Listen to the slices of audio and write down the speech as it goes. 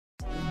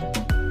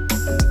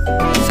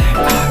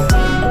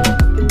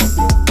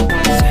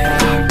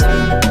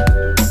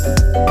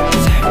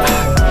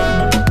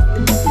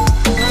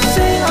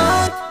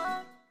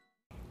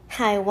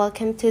Hi,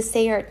 welcome to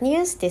Sayart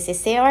News. This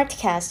is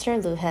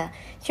Artcaster, Luha.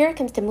 Here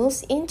comes the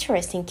most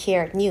interesting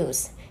K-art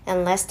news.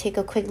 And let's take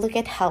a quick look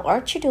at how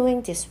art you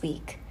doing this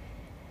week.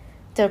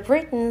 The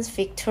Britain's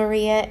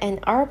Victoria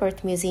and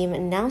Albert Museum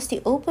announced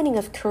the opening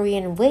of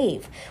Korean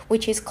Wave,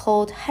 which is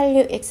called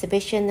Hallyu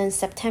exhibition on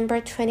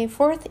September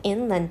 24th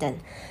in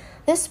London.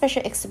 This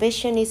special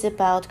exhibition is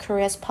about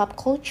Korea's pop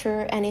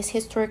culture and its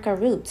historical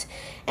roots,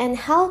 and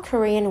how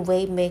Korean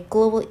Wave made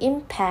global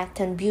impact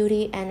on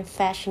beauty and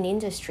fashion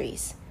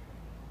industries.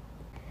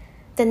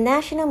 The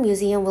National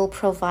Museum will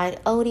provide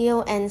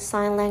audio and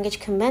sign language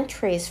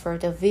commentaries for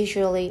the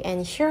visually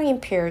and hearing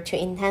impaired to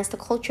enhance the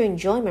cultural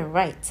enjoyment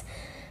rights.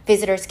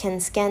 Visitors can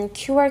scan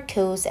QR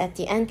codes at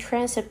the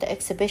entrance of the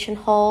exhibition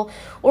hall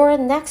or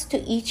next to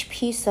each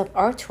piece of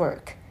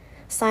artwork.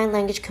 Sign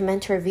language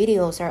commentary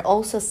videos are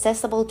also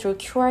accessible through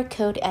QR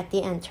code at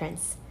the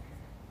entrance.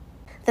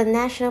 The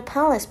National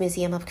Palace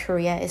Museum of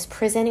Korea is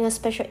presenting a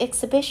special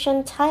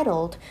exhibition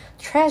titled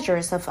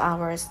Treasures of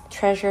Ours,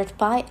 Treasured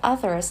by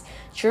Others,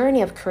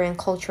 Journey of Korean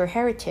Cultural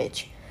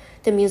Heritage.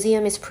 The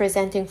museum is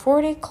presenting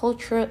 40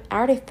 cultural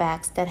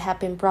artifacts that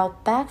have been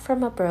brought back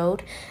from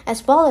abroad,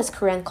 as well as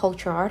Korean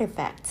cultural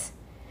artifacts.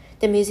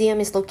 The museum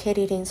is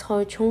located in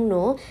Seoul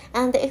Jongno,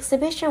 and the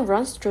exhibition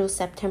runs through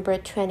September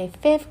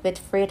 25th with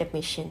free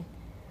admission.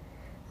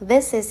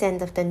 This is the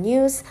end of the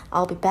news.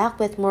 I'll be back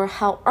with more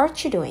How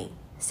Art You Doing?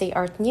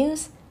 Sayart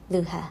News,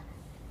 Luha.